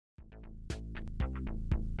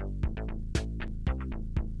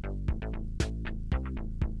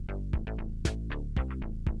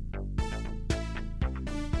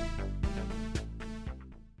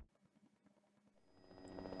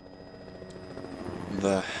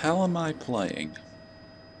the hell am I playing?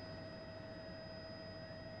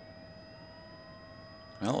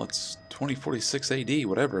 Well, it's 2046 AD,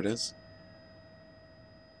 whatever it is.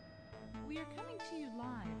 We are coming to you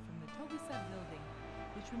live from the Togusa building,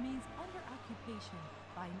 which remains under occupation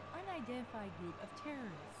by an unidentified group of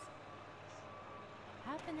terrorists.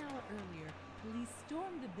 Half an hour earlier, police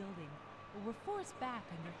stormed the building, but were forced back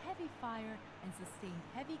under heavy fire and sustained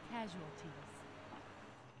heavy casualties.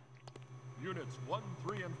 Units 1,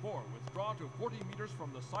 3, and 4 withdraw to 40 meters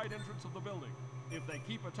from the side entrance of the building. If they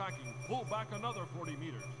keep attacking, pull back another 40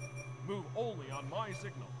 meters. Move only on my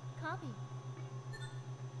signal. Copy.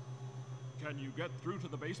 Can you get through to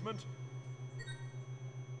the basement?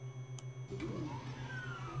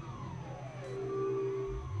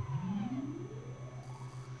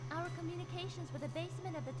 Our communications with the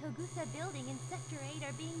basement of the Togusa building in Sector 8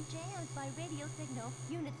 are being jammed by radio signal.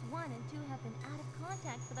 Units 1 and 2 have been out of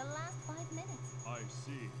contact for the last 5 minutes. I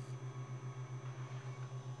see.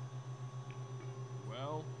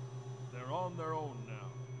 Well, they're on their own now.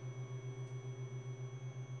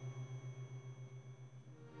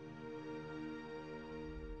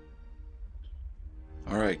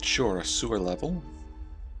 Alright, sure, a sewer level.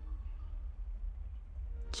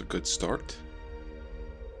 It's a good start.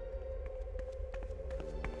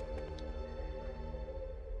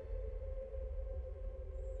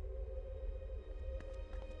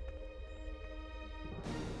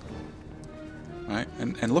 Alright,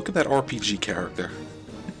 and look at that RPG character.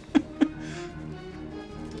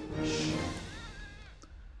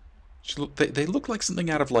 They look like something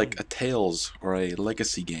out of like a Tales or a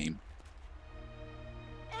Legacy game.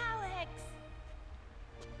 Alex!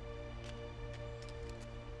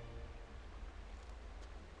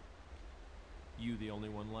 You the only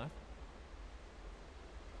one left?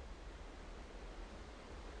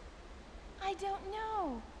 I don't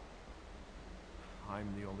know.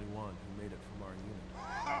 I'm the only one who made it from our unit.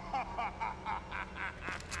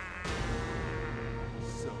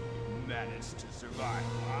 So you managed to survive,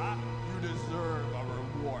 huh? You deserve a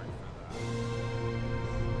reward for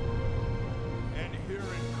that. And here it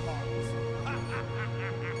comes.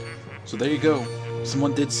 So there you go.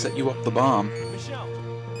 Someone did set you up the bomb. Michelle!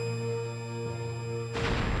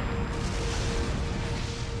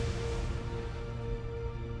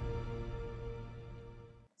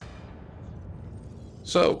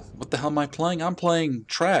 So, what the hell am I playing? I'm playing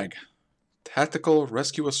T.R.A.G, Tactical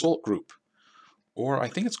Rescue Assault Group, or I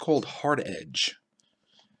think it's called Hard Edge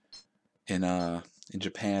in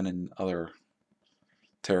Japan and other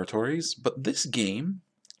territories. But this game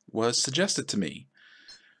was suggested to me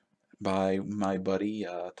by my buddy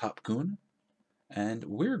Top Goon, and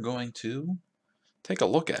we're going to take a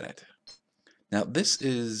look at it. Now, this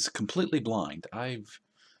is completely blind. I've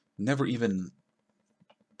never even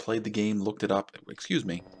played the game, looked it up. Excuse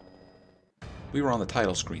me. We were on the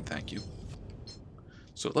title screen, thank you.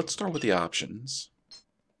 So let's start with the options.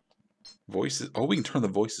 Voices. Oh, we can turn the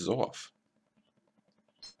voices off.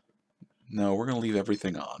 No, we're going to leave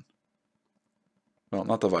everything on. Well,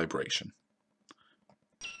 not the vibration.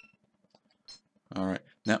 Alright.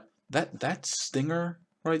 Now, that stinger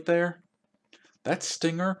right there, that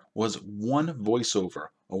stinger was one voiceover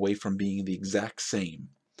away from being the exact same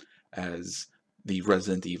as the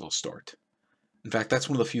Resident Evil start. In fact, that's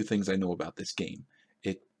one of the few things I know about this game.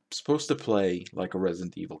 It's supposed to play like a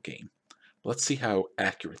Resident Evil game. Let's see how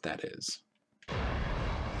accurate that is.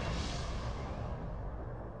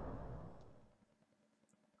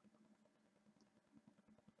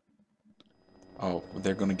 Oh,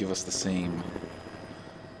 they're going to give us the same...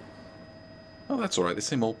 Oh, that's alright. The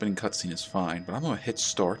same opening cutscene is fine, but I'm going to hit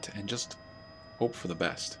start and just hope for the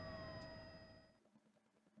best.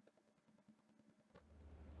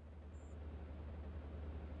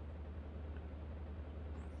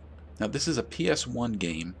 Now, this is a PS1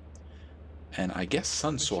 game, and I guess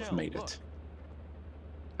SunSoft made it.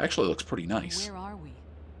 Actually, it looks pretty nice. Where are we?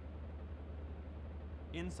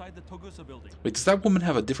 Inside the Togusa building. Wait, does that woman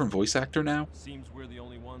have a different voice actor now? Seems we're the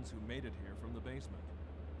only ones who made it here from the basement.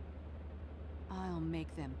 I'll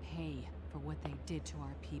make them pay for what they did to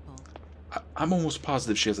our people. I'm almost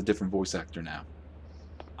positive she has a different voice actor now.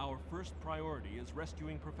 Our first priority is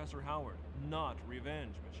rescuing Professor Howard, not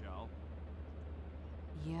revenge, Michelle.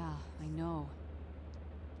 Yeah, I know.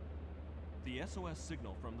 The SOS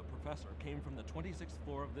signal from the professor came from the 26th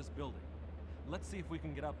floor of this building. Let's see if we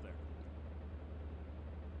can get up there.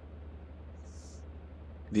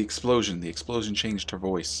 The explosion changed her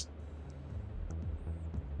voice.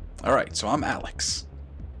 Alright, so I'm Alex.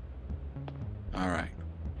 Alright.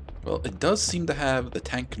 Well, it does seem to have the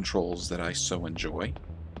tank controls that I so enjoy.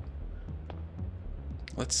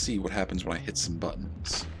 Let's see what happens when I hit some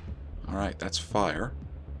buttons. Alright, that's fire.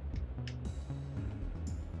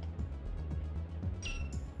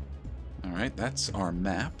 Alright, that's our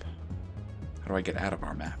map. How do I get out of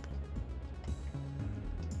our map?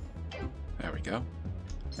 There we go.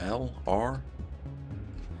 L, R.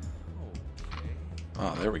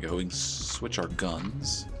 Ah, there we go. We can switch our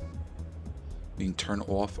guns. We can turn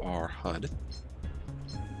off our HUD.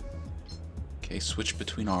 Okay, switch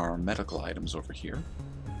between our medical items over here.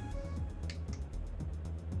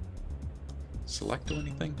 Select do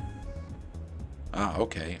anything? Ah,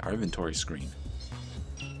 okay, our inventory screen.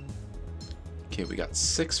 Okay, we got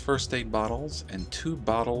 6 first aid bottles and 2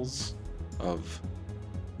 bottles of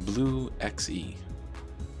blue XE.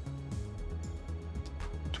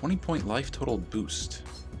 20-point life total boost.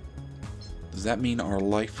 Does that mean our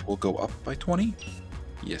life will go up by 20?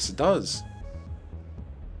 Yes, it does.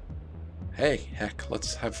 Hey, heck,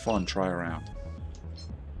 let's have fun, try around.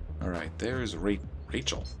 Alright, there's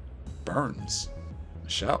Rachel. Burns.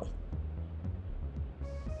 Michelle.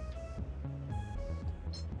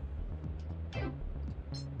 Did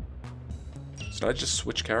I just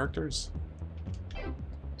switch characters?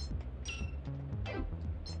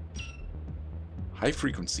 High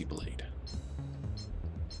frequency blade.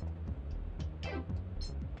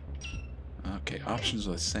 Okay, options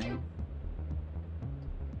are the same.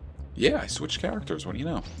 Yeah, I switched characters, what do you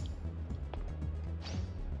know?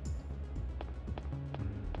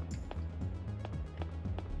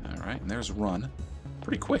 Alright, and there's run.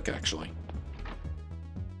 Pretty quick, actually.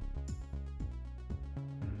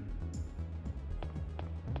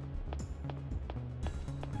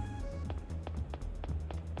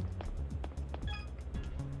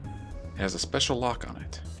 It has a special lock on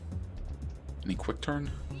it. Any quick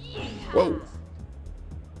turn? Whoa!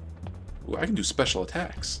 Ooh, I can do special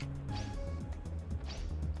attacks.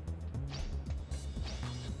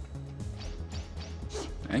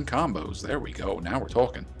 And combos. There we go. Now we're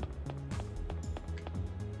talking.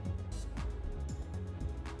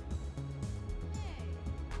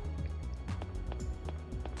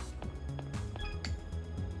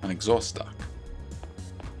 An exhaust stock.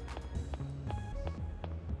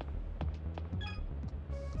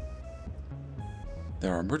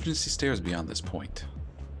 There are emergency stairs beyond this point,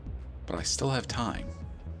 but I still have time.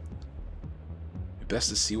 It's best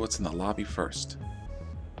to see what's in the lobby first.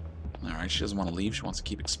 Alright, she doesn't want to leave, she wants to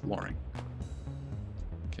keep exploring.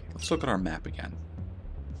 Okay, let's look at our map again.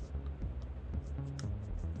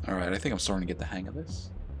 Alright, I think I'm starting to get the hang of this.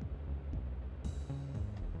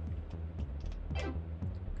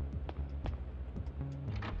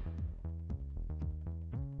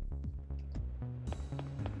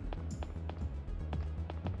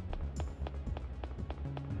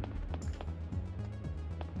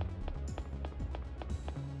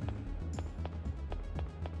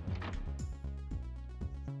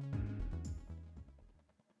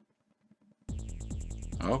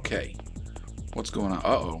 Okay. What's going on?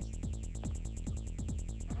 Uh-oh.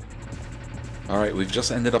 Alright, we've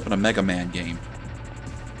just ended up in a Mega Man game.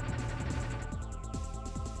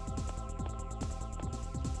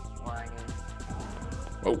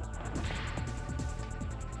 Whoa.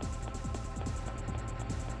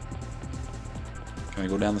 Can I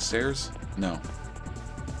go down the stairs? No.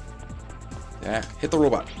 Yeah, hit the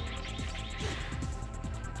robot.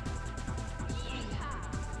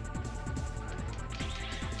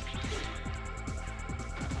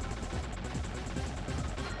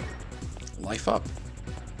 Life up.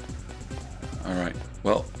 Alright,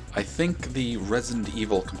 well, I think the Resident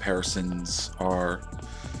Evil comparisons are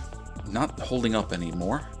not holding up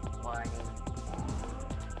anymore.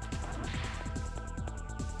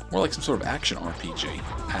 More like some sort of action RPG.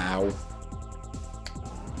 Ow.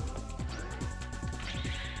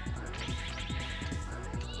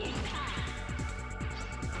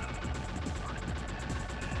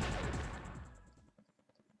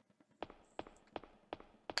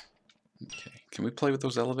 Can we play with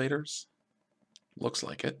those elevators? Looks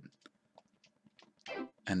like it.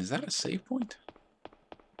 And is that a save point?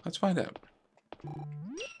 Let's find out.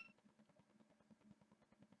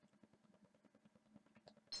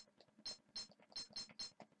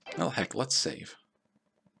 Well, heck, let's save.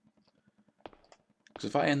 Because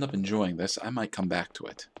if I end up enjoying this, I might come back to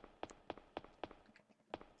it.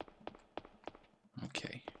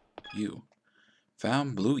 Okay. You.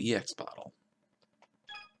 Found blue EX bottle.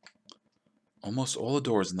 Almost all the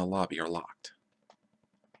doors in the lobby are locked.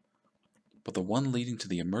 But the one leading to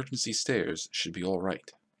the emergency stairs should be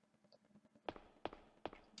alright.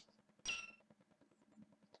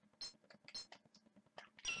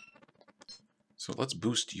 So let's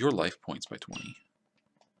boost your life points by 20.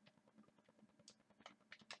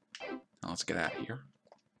 let's get out of here.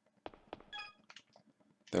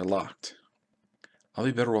 They're locked. I'll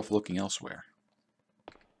be better off looking elsewhere.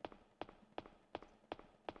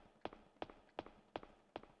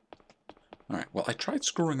 Alright, well, I tried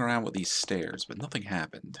screwing around with these stairs, but nothing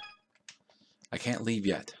happened. I can't leave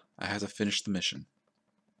yet. I have to finish the mission.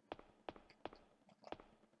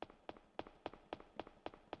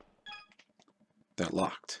 They're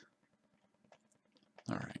locked.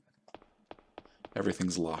 Alright.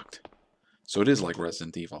 Everything's locked. So it is like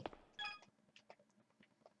Resident Evil.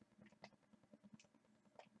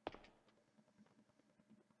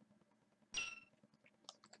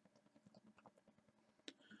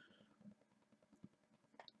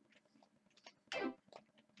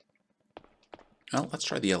 Well, let's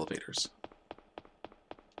try the elevators.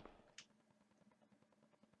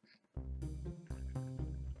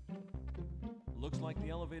 Looks like the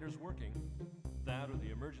elevator's working. That or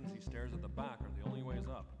the emergency stairs at the back are the only ways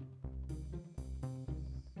up.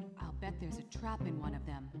 I'll bet there's a trap in one of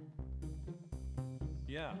them.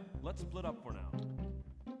 Yeah, let's split up for now.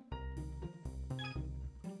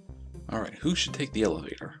 Alright, who should take the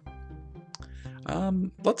elevator?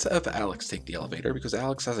 Let's have Alex take the elevator because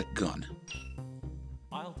Alex has a gun.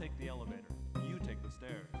 I'll take the elevator. You take the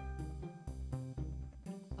stairs.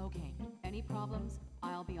 Okay, any problems?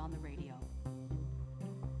 I'll be on the radio.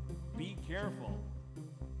 Be careful.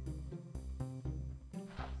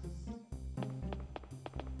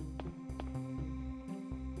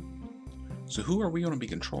 So who are we going to be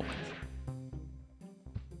controlling?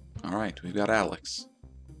 Alright, we've got Alex.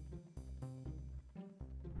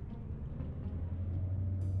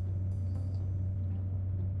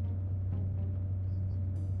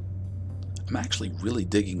 I'm actually really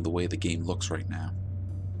digging the way the game looks right now.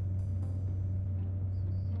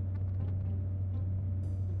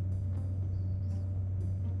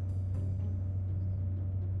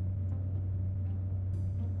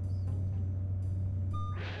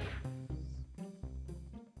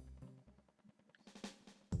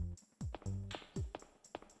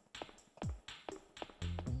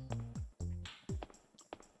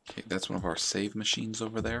 Okay, that's one of our save machines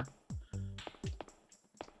over there.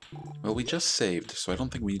 Well, we just saved, so I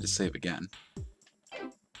don't think we need to save again.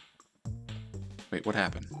 Wait, what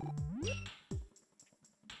happened? What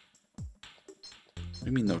do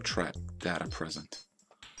you mean no track data present?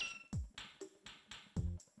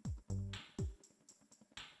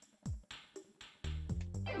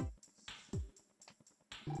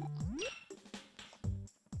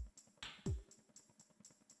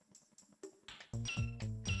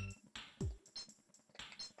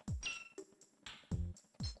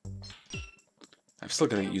 I've still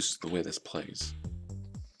got to get used to the way this plays.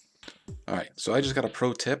 Alright, so I just got a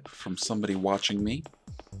pro tip from somebody watching me.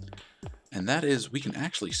 And that is we can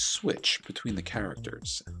actually switch between the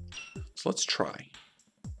characters. So let's try.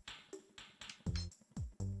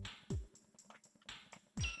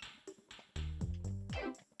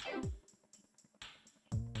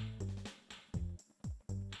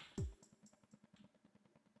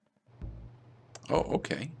 Oh,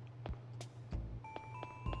 okay.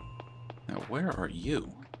 Now, where are you?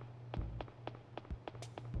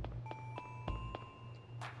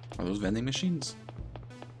 Are those vending machines?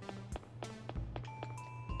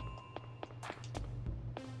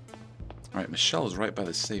 Alright, Michelle is right by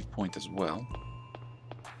the save point as well.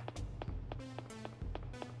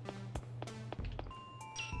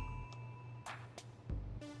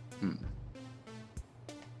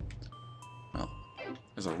 Well,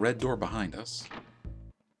 there's a red door behind us.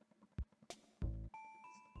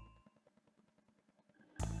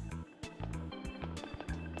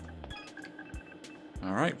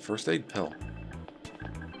 Alright, first aid pill.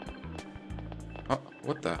 Oh,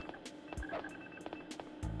 what the?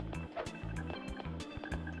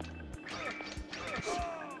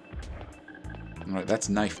 Alright, that's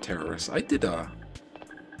knife terrorist. I did,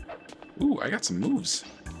 Ooh, I got some moves.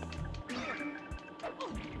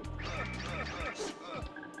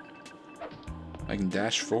 I can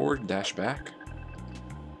dash forward, dash back.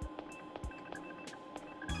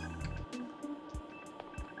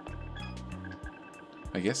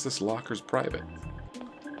 I guess this locker's private.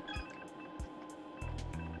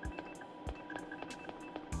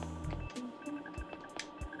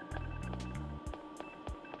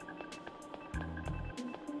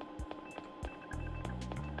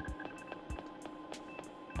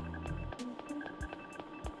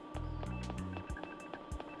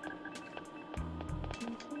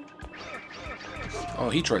 Oh,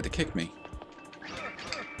 he tried to kick me.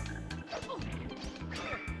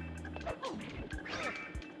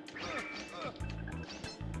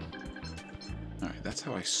 Alright, that's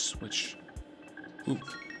how I switch. Ooh.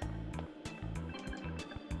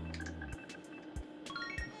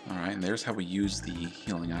 Alright, and there's how we use the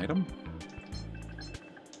healing item.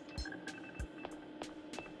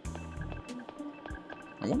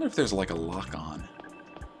 I wonder if there's like a lock-on.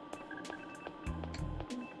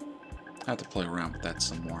 I have to play around with that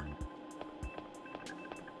some more.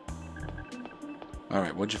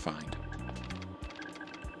 Alright, what'd you find?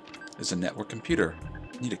 There's a network computer.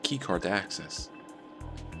 Need a keycard to access.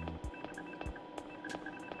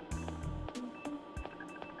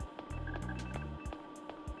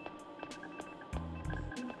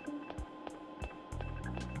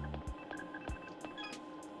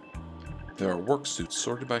 There are work suits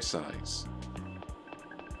sorted by size.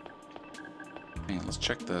 Hang on, let's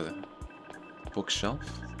check the bookshelf.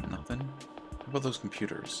 Nothing. How about those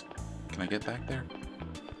computers? Can I get back there?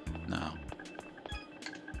 No.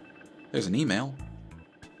 There's an email.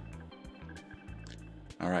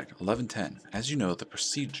 Alright, 1110. As you know, the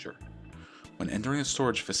procedure when entering a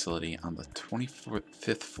storage facility on the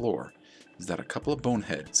 25th floor is that a couple of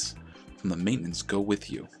boneheads from the maintenance go with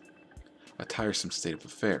you. A tiresome state of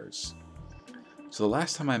affairs. So the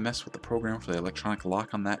last time I messed with the program for the electronic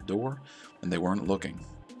lock on that door, when they weren't looking.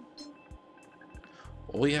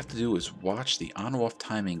 All you have to do is watch the on-off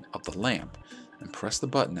timing of the lamp and press the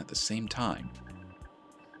button at the same time.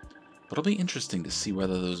 But it'll be interesting to see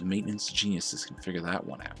whether those maintenance geniuses can figure that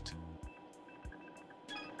one out.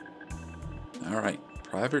 Alright,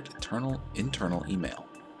 private internal email.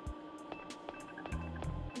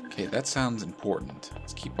 Okay, that sounds important.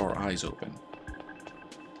 Let's keep our eyes open.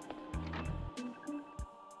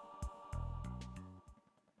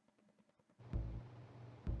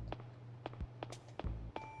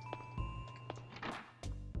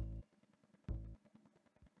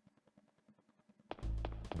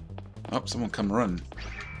 Oh, someone come running.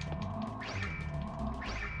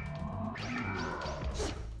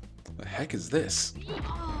 The heck is this?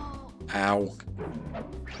 Ow.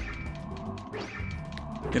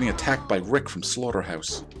 Getting attacked by Rick from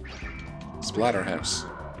Slaughterhouse. Splatterhouse.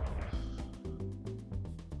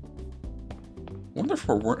 Wonder if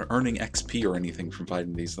we're earning XP or anything from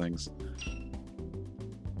fighting these things.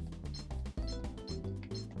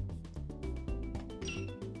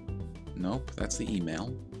 Nope, that's the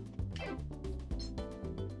email.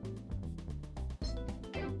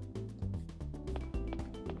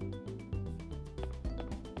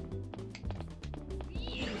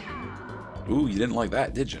 Ooh, you didn't like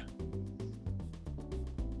that, did you?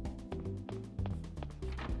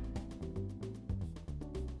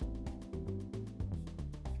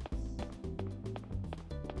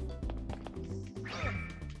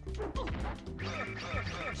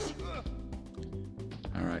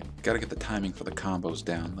 Alright, gotta get the timing for the combos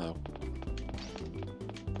down, though.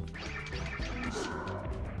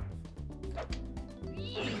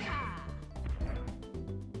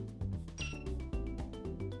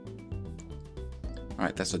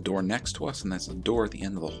 Alright, that's a door next to us, and that's a door at the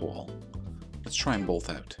end of the hall. Let's try them both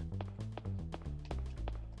out.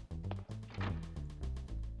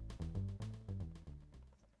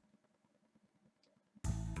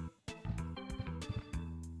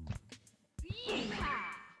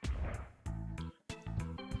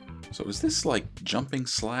 So is this like jumping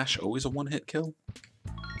slash always a one-hit kill?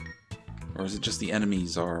 Or is it just the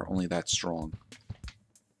enemies are only that strong?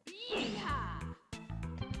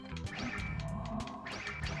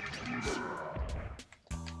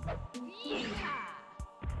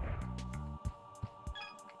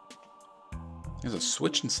 There's a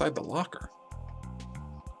switch inside the locker.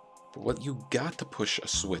 But what, you got to push a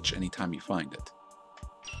switch anytime you find it.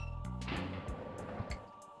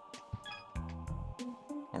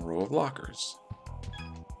 A row of lockers.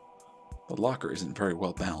 The locker isn't very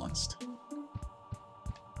well balanced.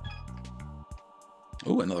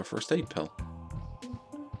 Ooh, another first aid pill.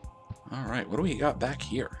 Alright, what do we got back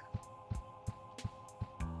here?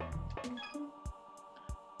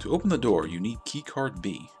 To open the door, you need keycard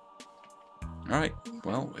B. Alright,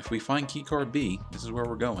 well, if we find keycard B, this is where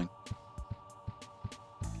we're going.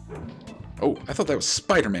 Oh, I thought that was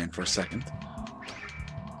Spider-Man for a second.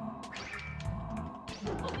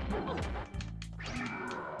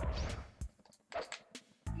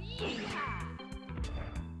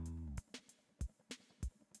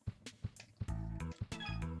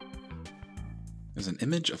 There's an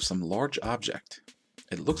image of some large object.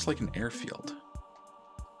 It looks like an airfield.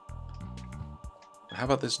 But how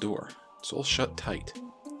about this door? It's all shut tight.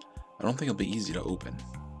 I don't think it'll be easy to open.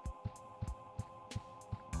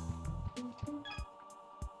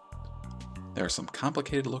 There are some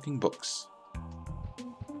complicated looking books.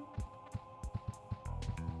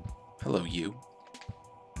 Hello, you.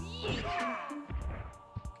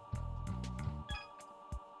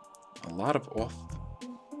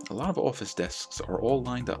 A A lot of office desks are all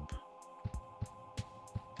lined up.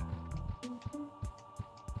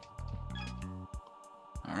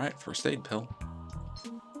 Alright, first aid pill.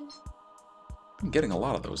 Been getting a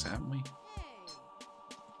lot of those, haven't we?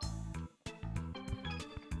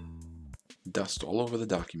 Dust all over the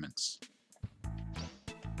documents.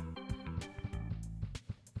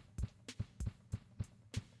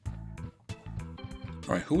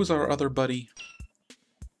 Alright, who was our other buddy?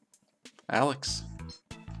 Alex?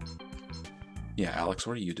 Yeah, Alex,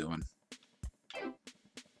 what are you doing?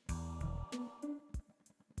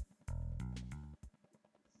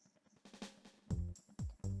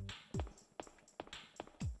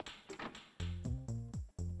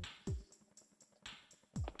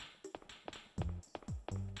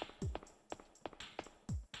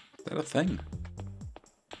 Is that a thing?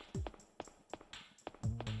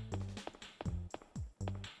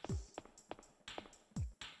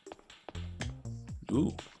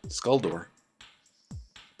 Ooh, skull door.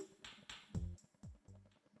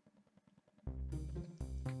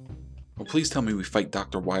 Oh, please tell me we fight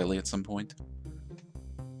Dr. Wily at some point.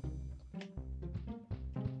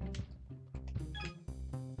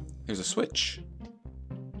 There's a switch.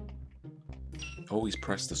 Always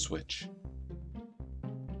press the switch.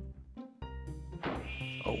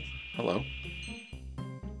 Oh, hello.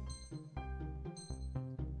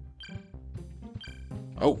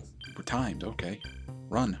 Oh, we're timed, okay.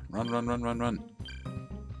 Run, run, run, run, run, run.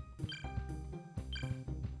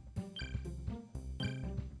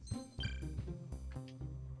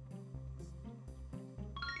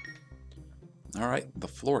 Alright, the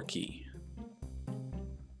floor key.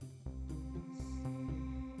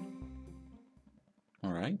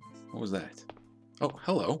 Alright, what was that? Oh,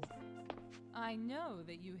 hello. I know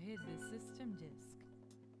that you hid the system disk.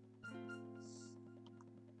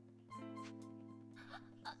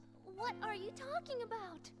 What are you talking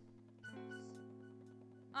about?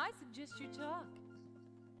 I suggest you talk,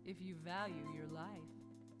 if you value your life.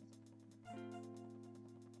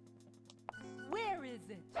 Where is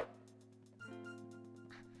it?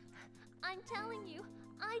 I'm telling you,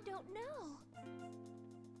 I don't know.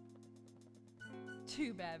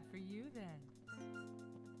 Too bad for you, then.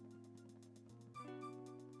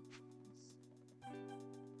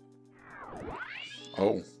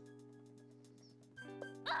 Oh.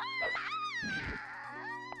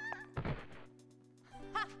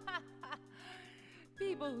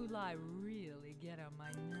 People who lie really get on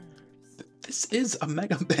my nerves. This is a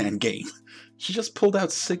Mega Man game. She just pulled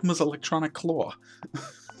out Sigma's electronic claw.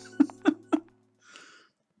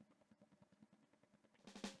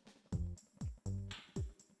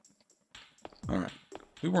 Alright.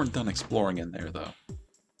 We weren't done exploring in there, though.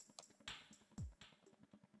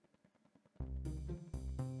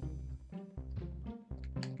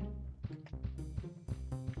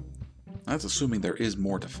 That's assuming there is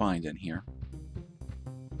more to find in here.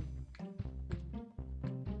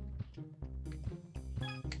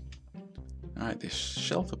 Alright, this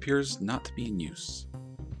shelf appears not to be in use.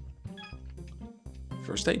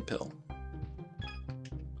 First aid pill.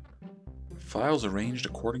 Files arranged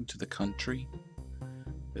according to the country.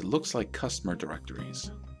 It looks like customer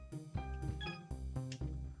directories.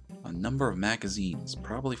 A number of magazines,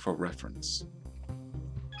 probably for reference.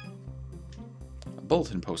 A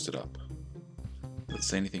bulletin posted up. Does it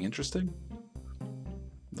say anything interesting?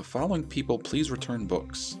 The following people please return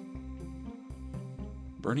books.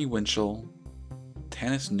 Bernie Winchell,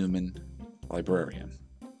 Tanis Newman, librarian.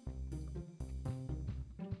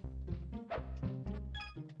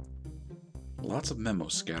 Lots of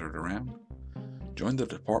memos scattered around. Join the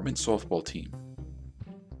department softball team.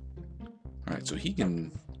 Alright, so he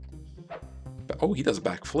can... Oh, he does a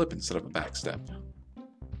backflip instead of a backstep.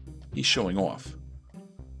 He's showing off.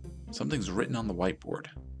 Something's written on the whiteboard.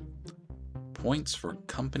 Points for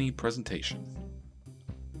company presentation.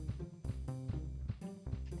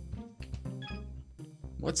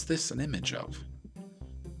 What's this an image of?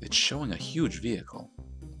 It's showing a huge vehicle.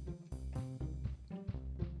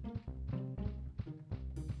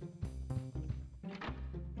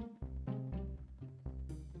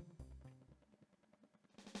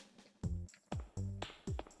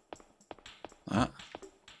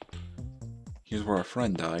 Here's where our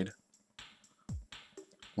friend died.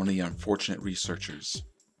 One of the unfortunate researchers.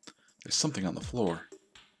 There's something on the floor.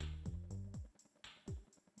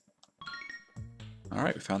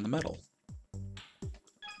 Alright, we found the medal.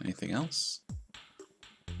 Anything else?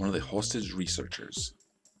 One of the hostage researchers.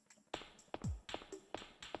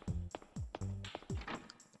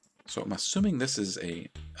 So I'm assuming this is a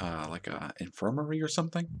like a infirmary or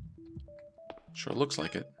something? Sure looks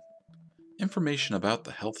like it. Information about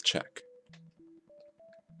the health check.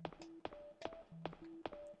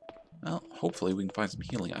 Well, hopefully we can find some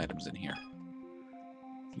healing items in here.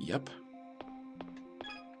 Yep.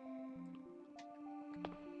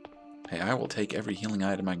 Hey, I will take every healing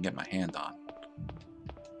item I can get my hand on.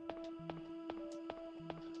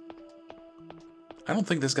 I don't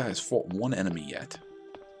think this guy has fought one enemy yet.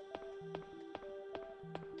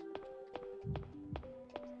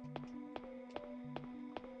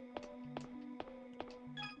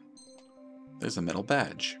 There's a metal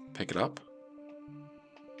badge. Pick it up.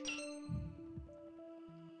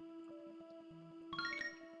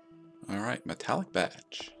 Alright, metallic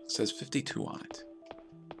badge. It says 52 on it.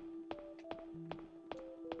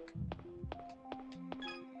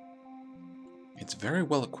 It's very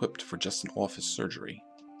well equipped for just an office surgery.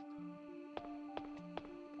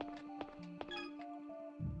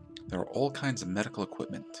 There are all kinds of medical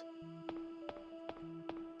equipment.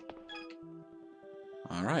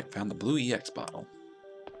 Alright, found the blue EX bottle.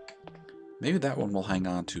 Maybe that one we'll hang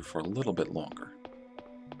on to for a little bit longer.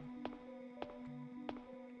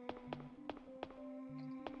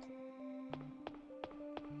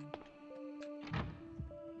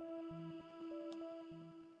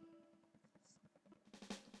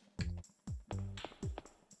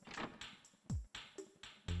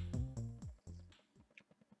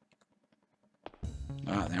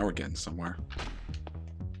 Ah, now we're getting somewhere.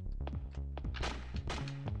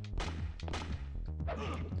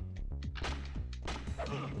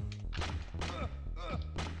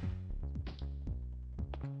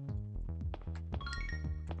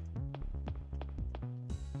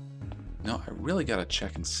 No, I really gotta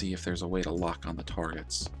check and see if there's a way to lock on the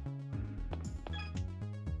targets.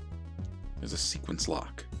 There's a sequence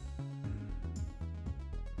lock.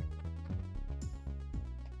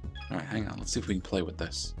 Alright, hang on. Let's see if we can play with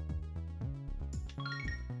this.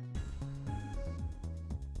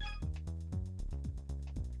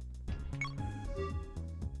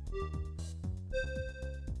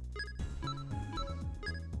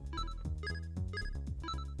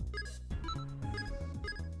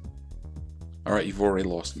 Alright, you've already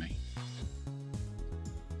lost me.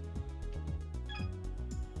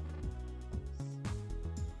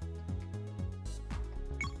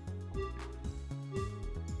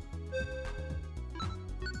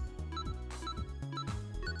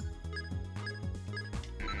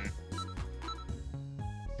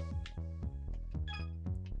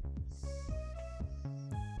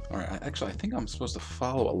 Alright, actually I think I'm supposed to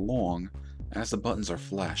follow along as the buttons are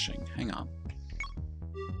flashing. Hang on.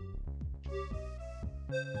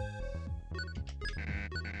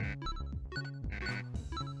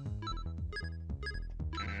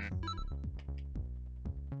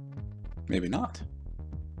 Maybe not.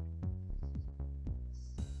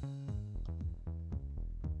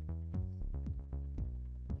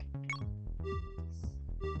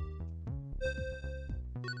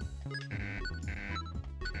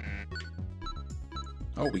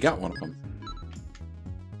 Oh, we got one of them.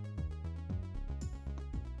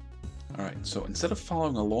 Alright, so instead of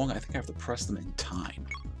following along, I think I have to press them in time.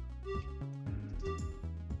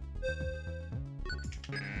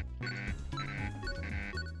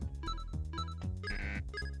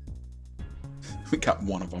 We got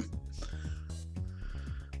one of them.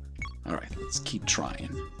 Alright, let's keep trying.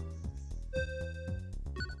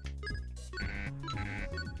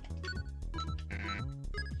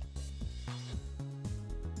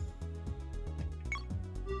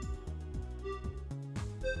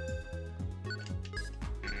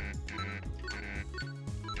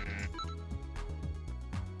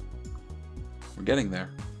 We're getting there.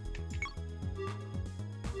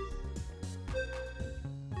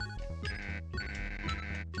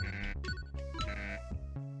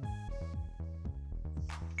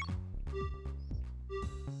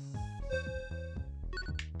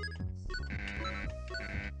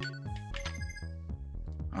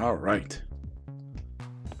 All right.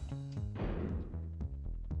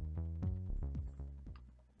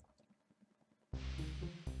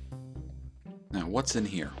 Now, what's in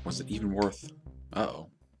here? Was it even worth... Uh-oh.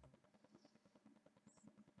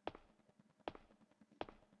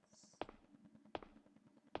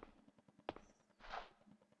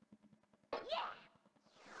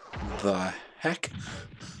 The heck?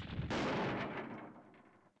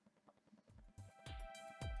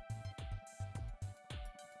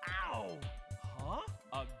 Ow! Huh?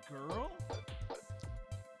 A girl?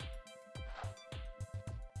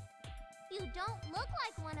 You don't look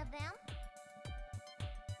like one of them.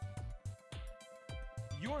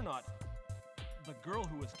 You're not the girl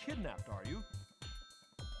who was kidnapped, are you?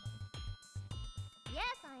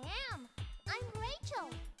 Yes, I am. I'm Rachel,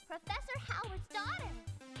 Professor Howard's daughter.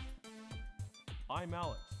 I'm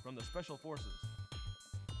Alex, from the Special Forces.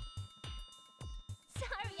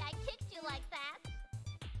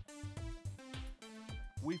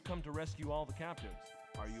 We've come to rescue all the captives.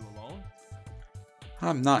 Are you alone?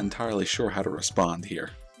 I'm not entirely sure how to respond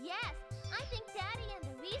here. Yes, I think Daddy and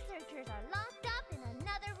the researchers are locked up in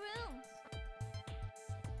another room.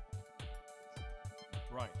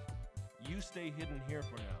 Right. You stay hidden here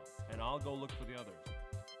for now, and I'll go look for the others.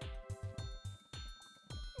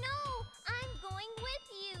 No, I'm going with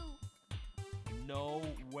you. No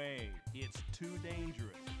way. It's too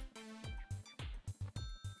dangerous.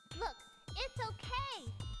 Look, it's okay.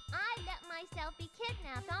 I let myself be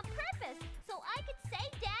kidnapped on purpose so I could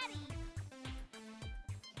save Daddy.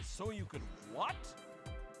 So you could what?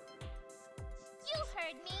 You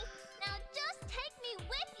heard me. Now just take me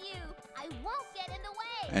with you. I won't get in the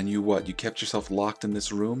way. And you what? You kept yourself locked in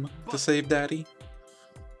this room to save Daddy?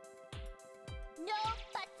 No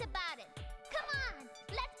buts about it. Come on,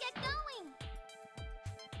 let's get going.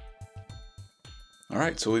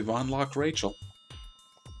 Alright, so we've unlocked Rachel.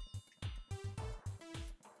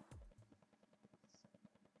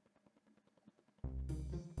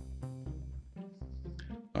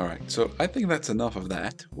 Alright, so I think that's enough of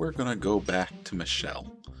that. We're gonna go back to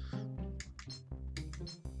Michelle.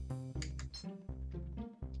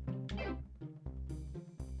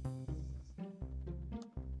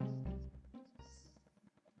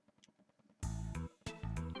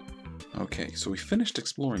 Okay, so we finished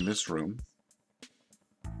exploring this room.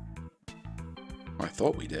 Or I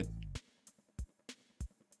thought we did.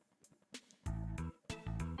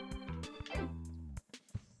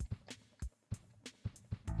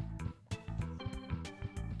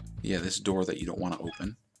 Yeah, this door that you don't want to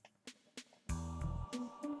open.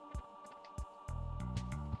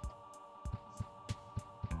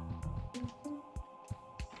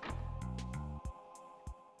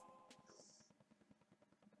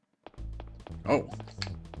 Oh.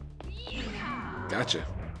 Gotcha.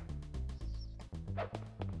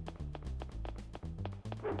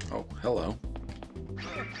 Oh, hello.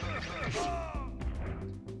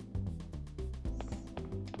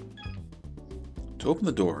 To open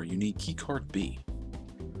the door, you need keycard B.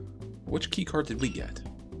 Which keycard did we get?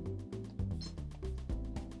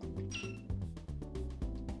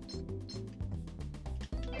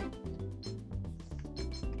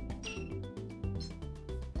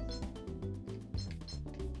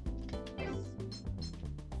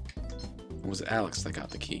 Or was it Alex that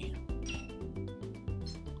got the key?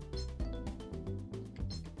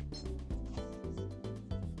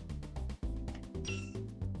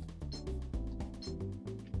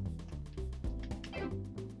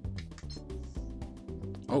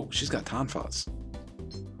 Oh, she's got Tonfas.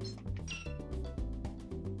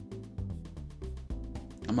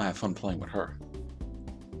 I'm gonna have fun playing with her.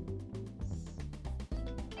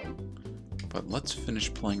 But let's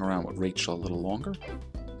finish playing around with Rachel a little longer.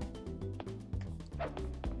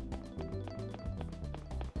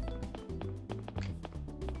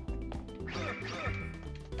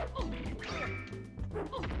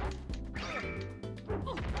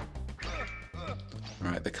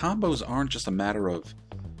 Alright, the combos aren't just a matter of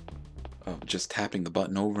just tapping the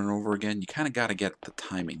button over and over again. You kind of got to get the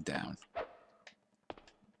timing down.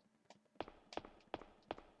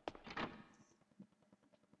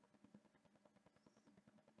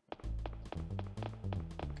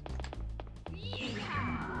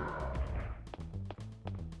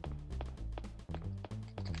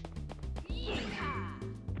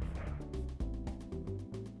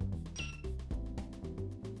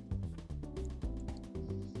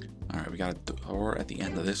 Alright, we got a door at the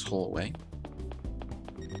end of this hallway.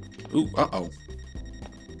 Ooh, uh-oh.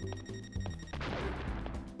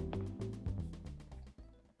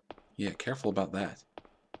 Yeah, careful about that.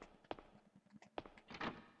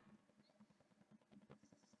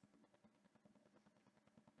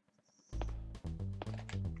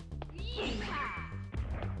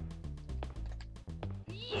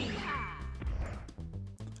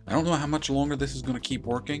 I don't know how much longer this is going to keep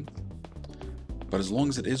working, but as long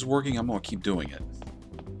as it is working, I'm going to keep doing it.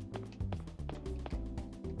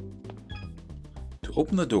 To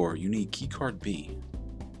open the door, you need keycard B.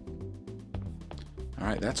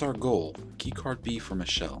 Alright, that's our goal. Keycard B for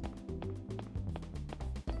Michelle.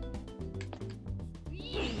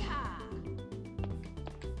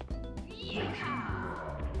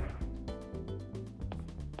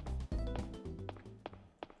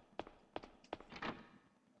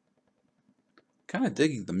 Kind of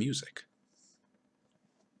digging the music.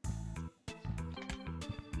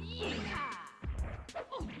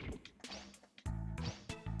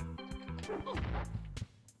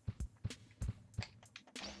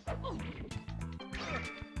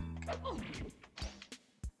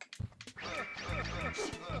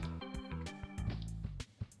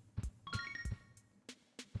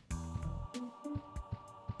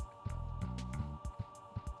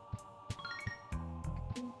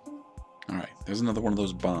 There's another one of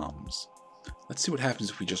those bombs. Let's see what happens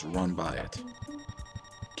if we just run by it.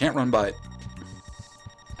 Can't run by it.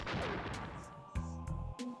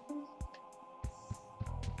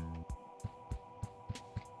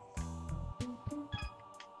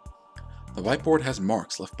 The whiteboard has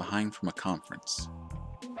marks left behind from a conference.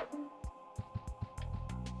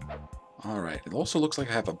 Alright, it also looks like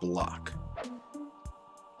I have a block.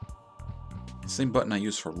 Same button I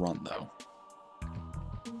use for run, though.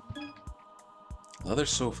 Leather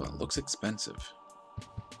sofa. Looks expensive.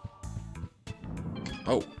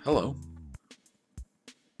 Oh, hello.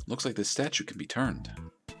 Looks like this statue can be turned.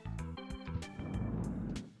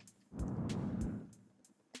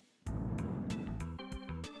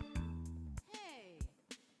 Hey!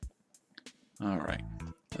 Alright,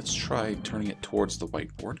 let's try turning it towards the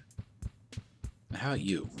whiteboard. How about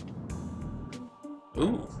you?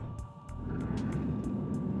 Ooh.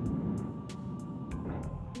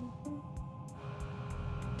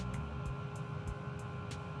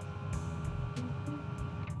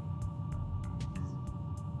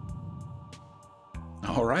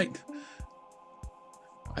 Alright.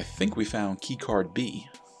 I think we found keycard B.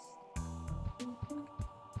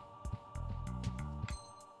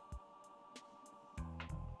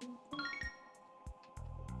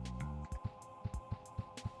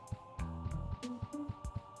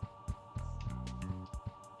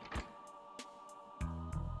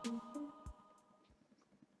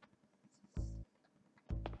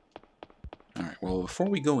 Alright, well, before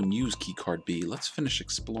we go and use keycard B, let's finish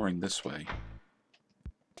exploring this way.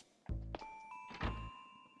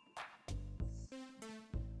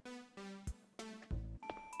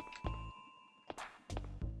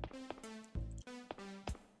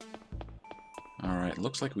 Alright,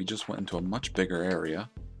 looks like we just went into a much bigger area.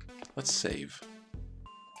 Let's save.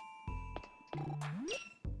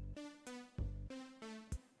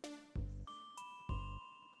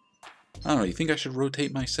 I don't know, you think I should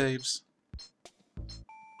rotate my saves?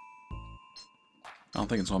 I don't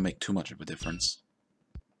think it's going to make too much of a difference.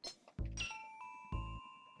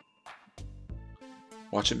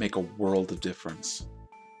 Watch it make a world of difference.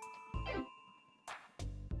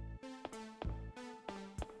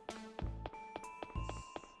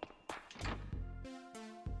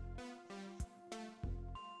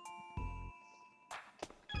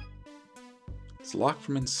 It's locked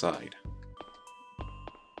from inside. Oh,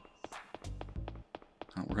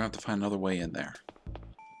 we're going to have to find another way in there.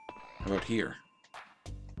 How about here?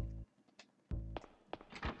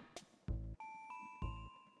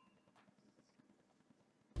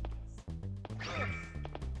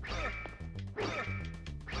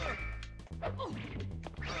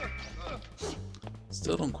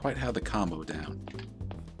 Still don't quite have the combo down.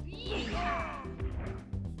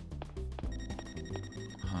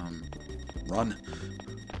 Run.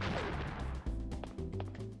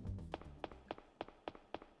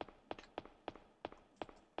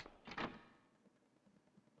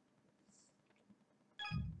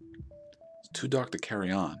 It's too dark to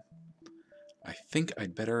carry on. I think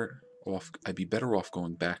I'd be better off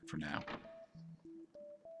going back for now.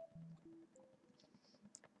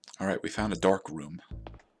 Alright, we found a dark room.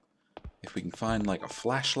 If we can find like a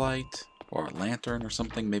flashlight or a lantern or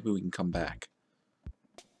something, maybe we can come back.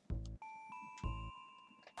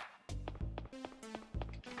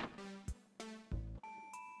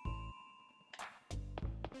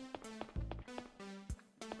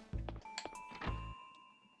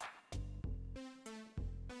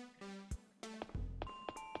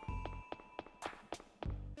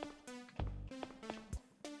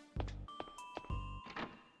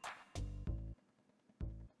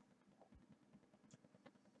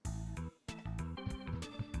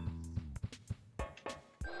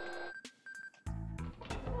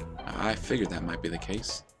 I figured that might be the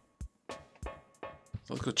case. So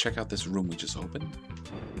let's go check out this room we just opened.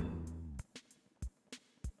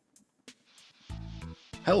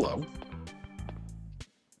 Hello.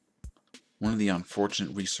 One of the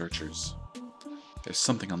unfortunate researchers. There's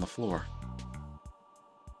something on the floor.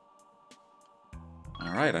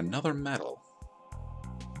 Alright, another medal.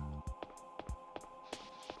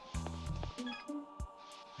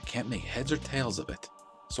 I can't make heads or tails of it.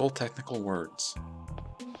 It's all technical words.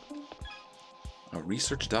 A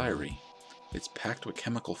research diary. It's packed with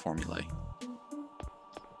chemical formulae.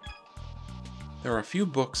 There are a few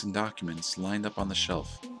books and documents lined up on the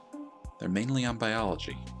shelf. They're mainly on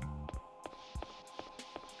biology.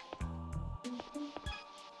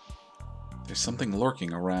 There's something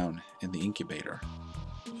lurking around in the incubator.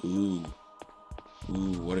 Ooh.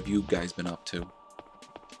 Ooh, what have you guys been up to?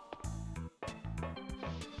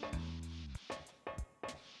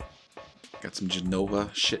 Got some Genova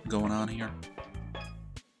shit going on here.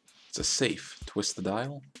 a safe. Twist the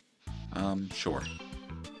dial? Sure.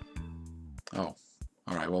 Oh.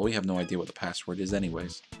 Alright, well, we have no idea what the password is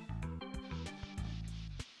anyways.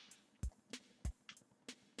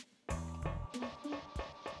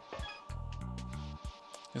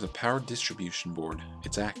 There's a power distribution board.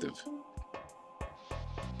 It's active.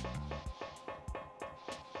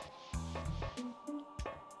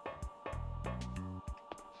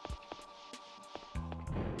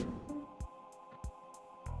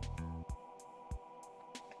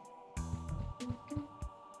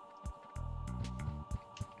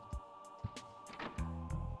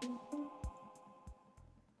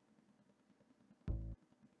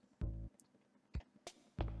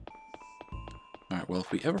 Alright, well,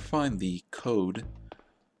 if we ever find the code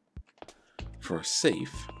for a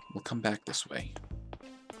safe, we'll come back this way.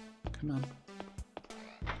 Come on.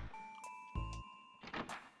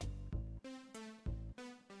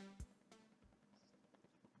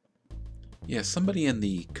 Yeah, somebody in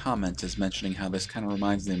the comments is mentioning how this kind of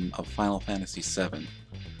reminds them of Final Fantasy VII.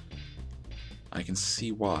 I can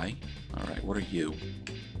see why. Alright, what are you?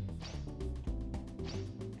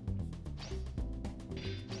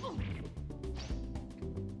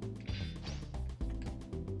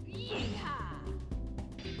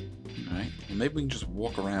 Alright, well, maybe we can just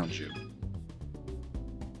walk around you.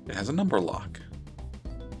 It has a number lock.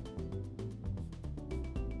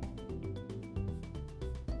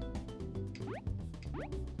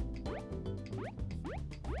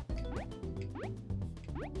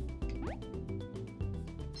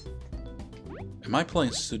 Am I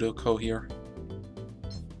playing Sudoku here?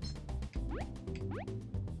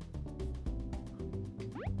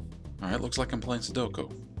 Alright, looks like I'm playing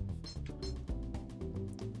Sudoku.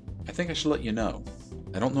 I think I should let you know.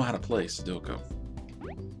 I don't know how to play Sudoku.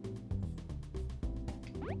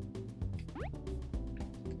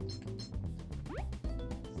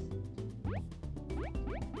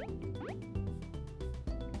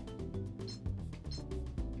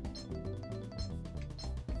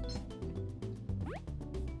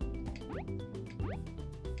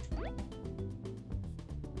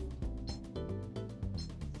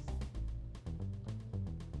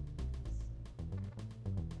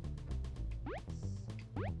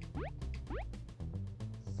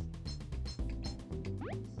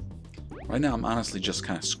 Right now, I'm honestly just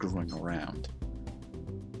kind of screwing around.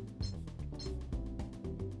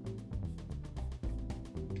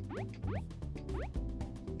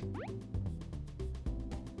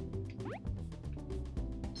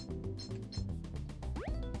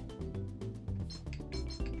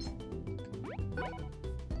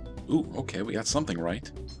 Ooh, okay, we got something right.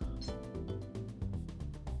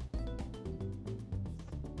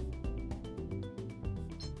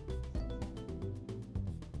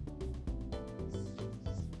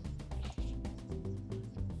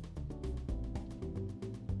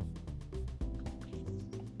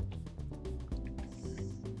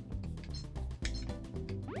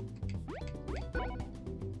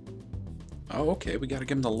 Oh, okay, we gotta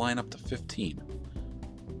get him to line up to 15.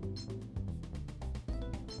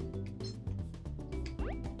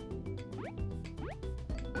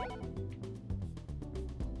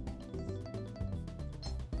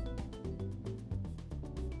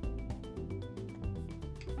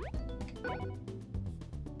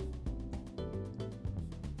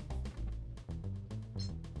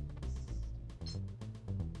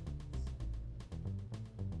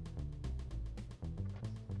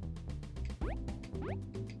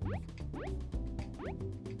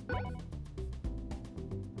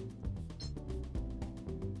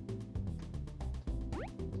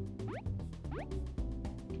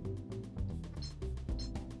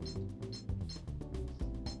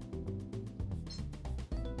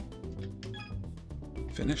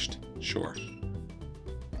 Finished? Sure.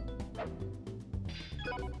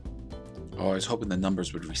 Oh, I was hoping the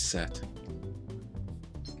numbers would reset.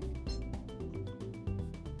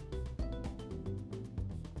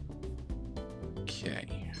 Okay.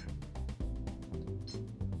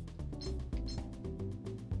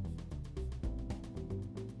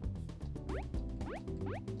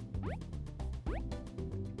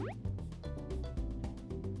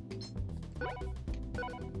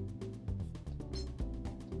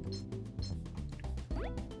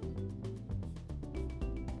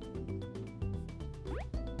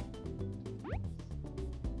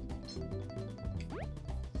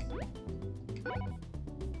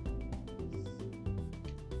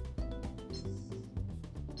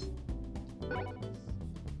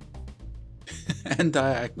 And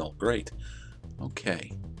diagonal. Great.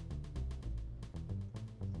 Okay.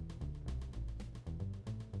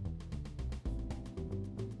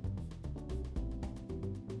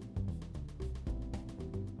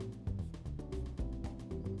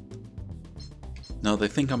 No, they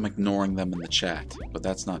think I'm ignoring them in the chat, but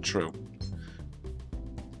that's not true.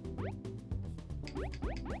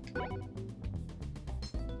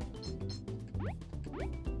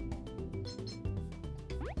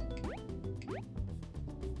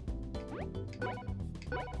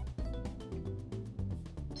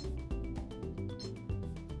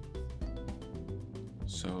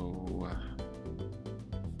 So...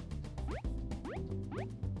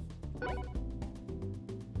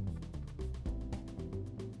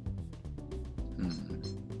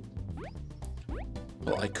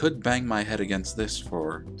 Well, I could bang my head against this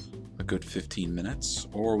for a good 15 minutes,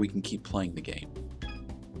 or we can keep playing the game.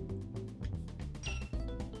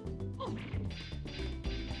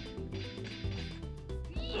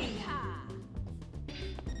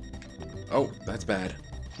 Oh, that's bad.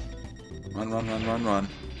 Run, run, run, run, run.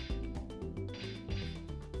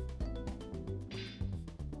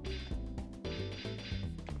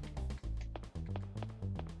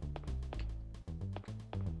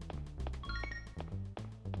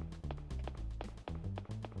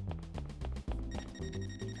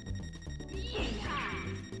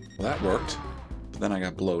 Well, that worked, but then I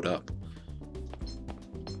got blowed up.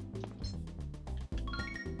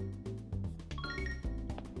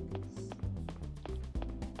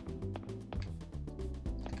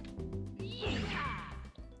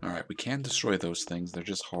 Alright, we can destroy those things, they're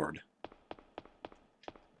just hard.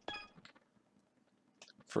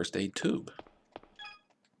 First aid tube.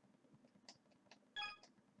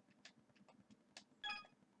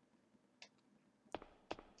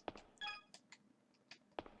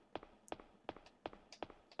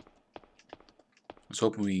 I was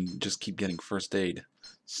hoping we just keep getting first aid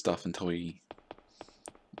stuff until we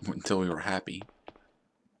were happy.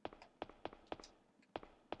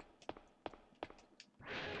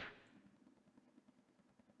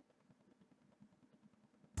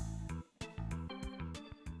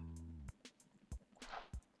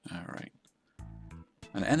 Alright.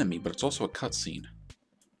 An enemy, but it's also a cutscene.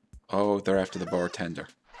 Oh, they're after the bartender.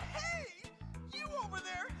 Hey! You over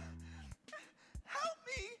there! Help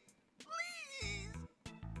me! Please!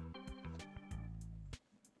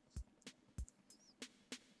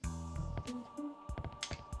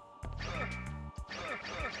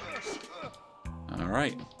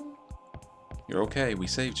 Alright. You're okay, we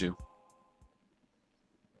saved you.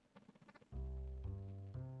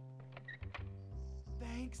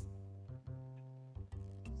 Thanks.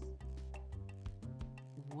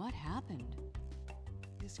 What happened?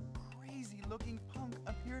 This crazy-looking punk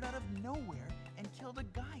appeared out of nowhere and killed a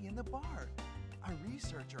guy in the bar. A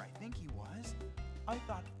researcher, I think he was. I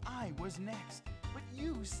thought I was next, but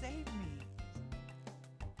you saved me.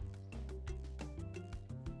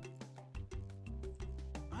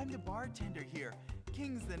 I'm the bartender here.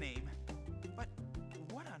 King's the name. But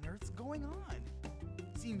what on earth's going on?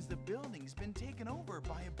 Seems the building's been taken over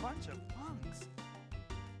by a bunch of punks.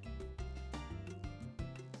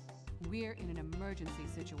 We're in an emergency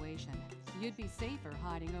situation. You'd be safer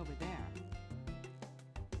hiding over there.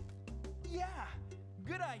 Yeah,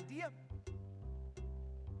 good idea.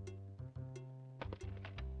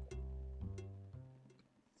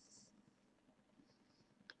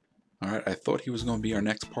 Alright, I thought he was going to be our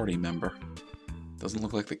next party member. Doesn't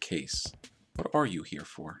look like the case. What are you here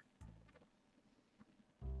for?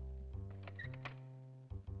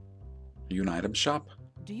 Are you an item shop?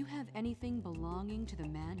 Do you have anything belonging to the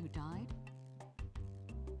man who died?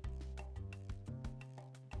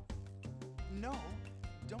 No,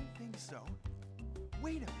 don't think so.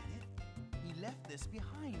 Wait a minute. He left this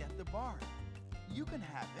behind at the bar. You can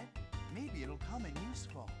have it. Maybe it'll come in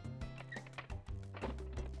useful.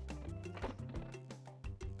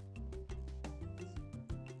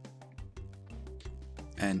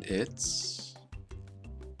 And it's...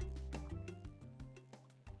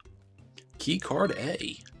 Keycard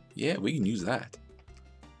A. Yeah, we can use that.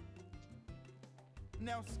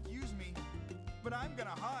 Now, excuse me, but I'm gonna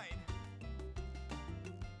hide.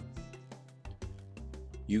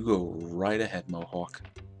 You go right ahead, Mohawk.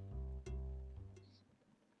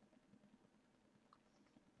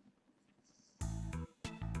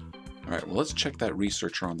 Alright, well, let's check that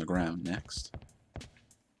researcher on the ground next.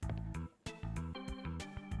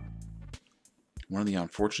 One of the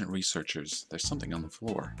unfortunate researchers. There's something on the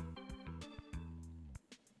floor.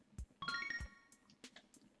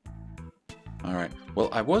 Alright, well,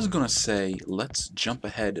 I was gonna say let's jump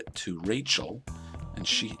ahead to Rachel and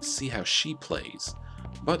see how she plays.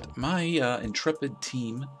 But my intrepid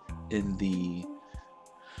team in the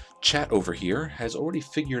chat over here has already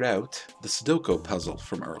figured out the Sudoku puzzle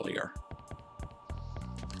from earlier.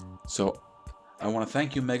 So I want to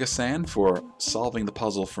thank you, Mega-san, for solving the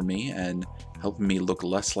puzzle for me and helping me look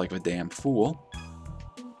less like a damn fool.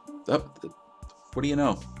 Oh, what do you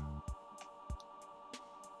know?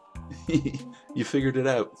 You figured it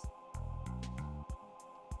out.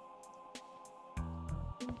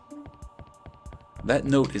 That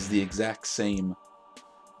note is the exact same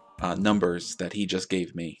numbers that he just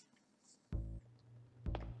gave me.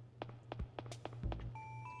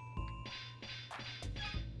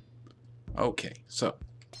 Okay, so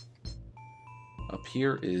up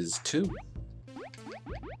here is 2,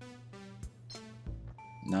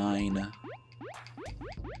 9,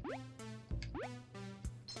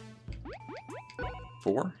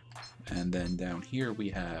 4, and then down here we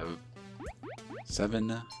have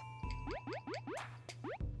 7,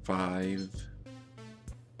 5,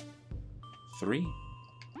 3,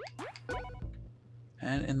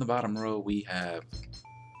 and in the bottom row we have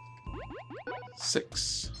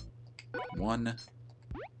 6, 1,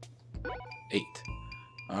 8.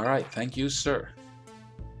 Alright, thank you, sir.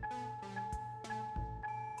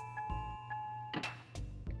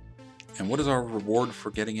 And what is our reward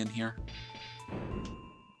for getting in here?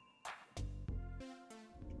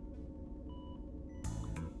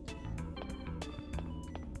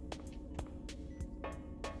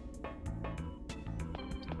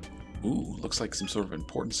 Ooh, looks like some sort of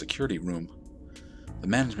important security room. The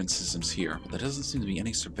management system's here, but there doesn't seem to be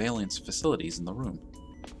any surveillance facilities in the room.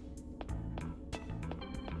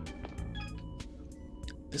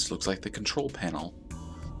 This looks like the control panel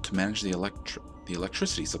to manage the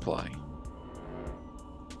electricity supply.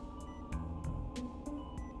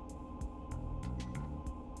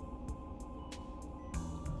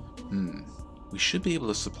 We should be able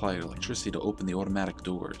to supply electricity to open the automatic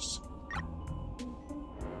doors.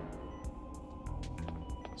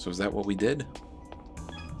 So is that what we did?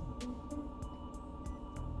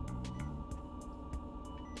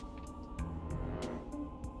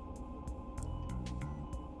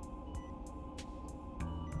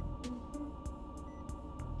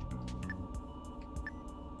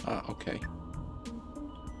 Ah, okay.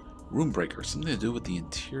 Room breaker, something to do with the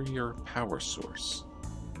interior power source.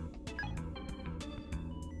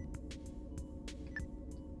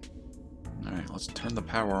 Alright, let's turn the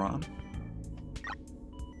power on.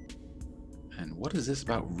 And what is this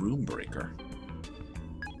about room breaker?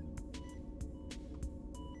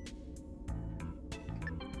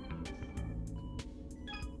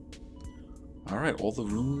 Alright, all the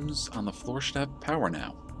rooms on the floor should have power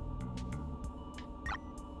now.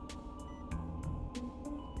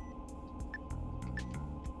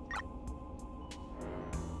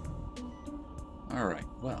 Alright,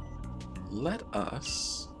 well, let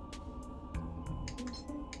us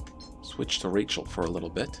switch to Rachel for a little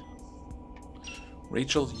bit.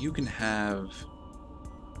 Rachel, you can have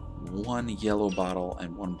 1 yellow bottle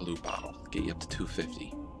and 1 blue bottle. Get you up to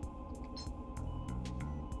 250.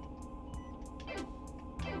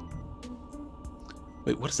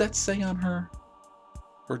 Wait, what does that say on her?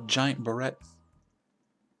 Her giant barrette?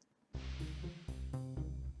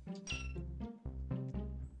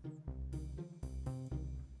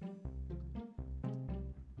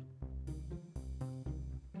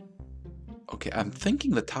 Okay, I'm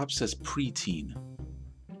thinking the top says preteen.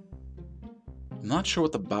 I'm not sure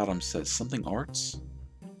what the bottom says. Something arts?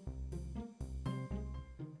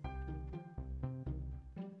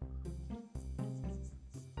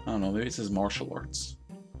 I don't know, maybe it says martial arts.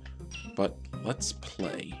 But let's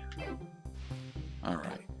play.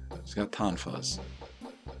 Alright, it's got Tonfas.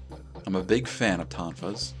 I'm a big fan of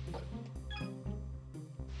Tonfas.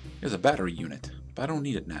 Here's a battery unit, but I don't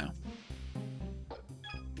need it now.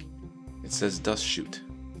 It says dust chute.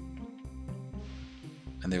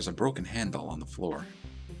 And there's a broken handle on the floor.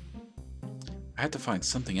 I had to find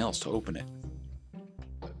something else to open it.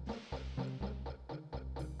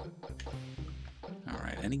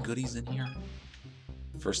 Alright, any goodies in here?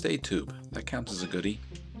 First aid tube. That counts as a goodie.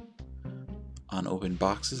 Unopened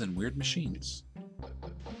boxes and weird machines.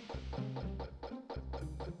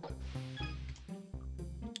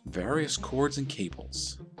 Various cords and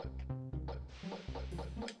cables.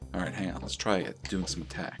 Alright, hang on. Let's try it. Doing some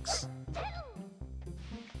attacks.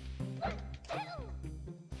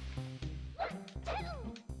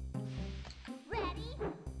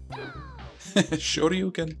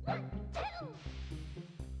 Shoryuken.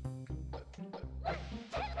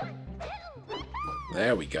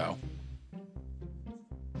 There we go.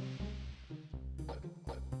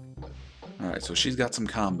 Alright, so she's got some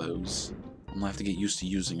combos. I'm gonna have to get used to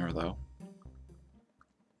using her, though.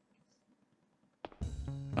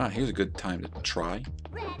 Ah, here's a good time to try.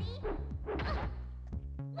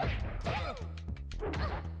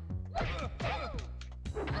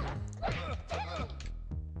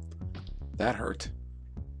 That hurt.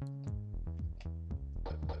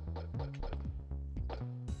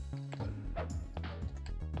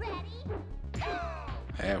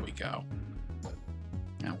 There we go.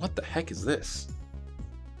 Now, what the heck is this?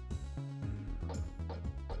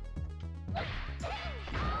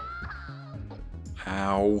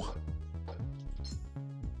 Ow.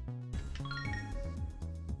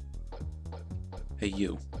 Hey,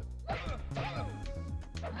 you.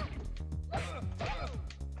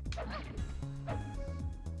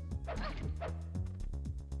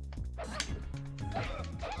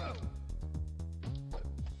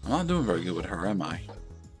 I'm not doing very good with her, am I?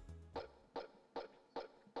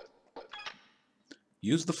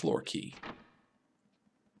 Use the floor key.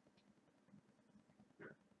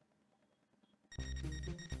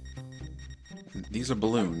 These are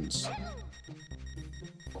balloons.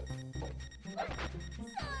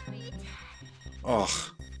 Ugh.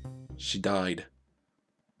 She died.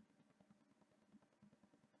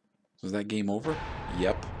 Was that game over?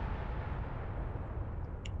 Yep.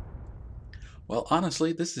 Well,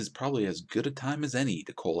 honestly, this is probably as good a time as any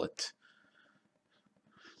to call it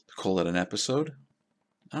an episode.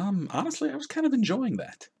 Honestly, I was kind of enjoying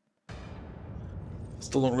that.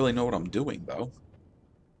 Still don't really know what I'm doing, though.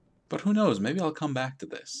 But who knows, maybe I'll come back to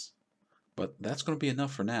this. But that's going to be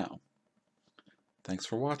enough for now. Thanks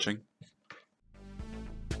for watching.